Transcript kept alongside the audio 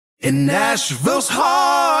In Nashville's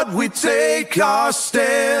heart we take our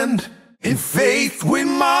stand. In faith we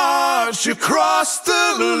march across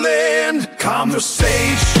the land.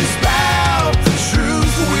 Conversations about the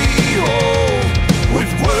truth we hold,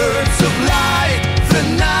 with words of light the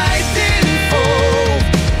night unfold.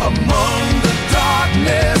 Among the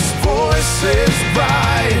darkness voices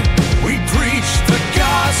bright, we preach the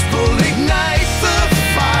gospel, ignite the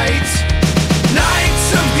fight. Knights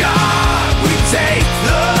of God, we take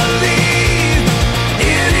the lead.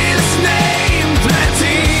 In His name,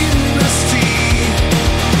 planting the seed.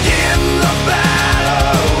 In the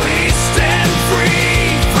battle, we stand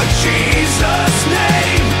free. For Jesus'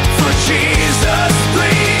 name, for Jesus'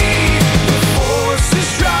 plea. The forces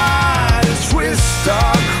try to twist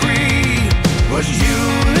our creed, but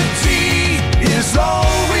unity is all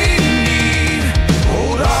we need.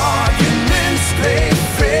 Old arguments, they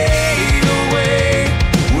fade away.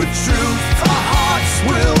 With truth, our hearts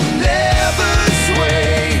will never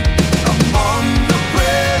sway. Among the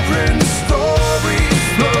brethren, stories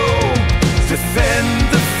flow. Defend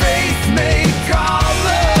the faith, make our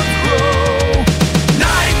love grow.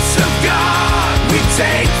 Knights of God, we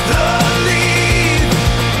take the lead.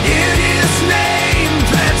 In His name,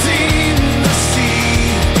 planting the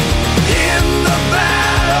seed. In the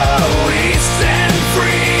battle, we stand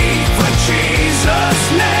free. For Jesus'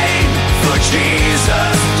 name, for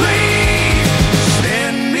Jesus' plea.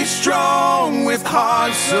 Stand me strong with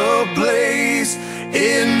hearts ablaze.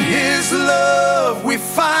 In His love we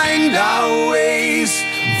find our ways.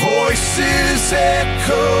 Voices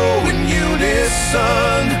echo in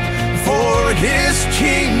unison. For His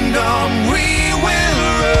kingdom we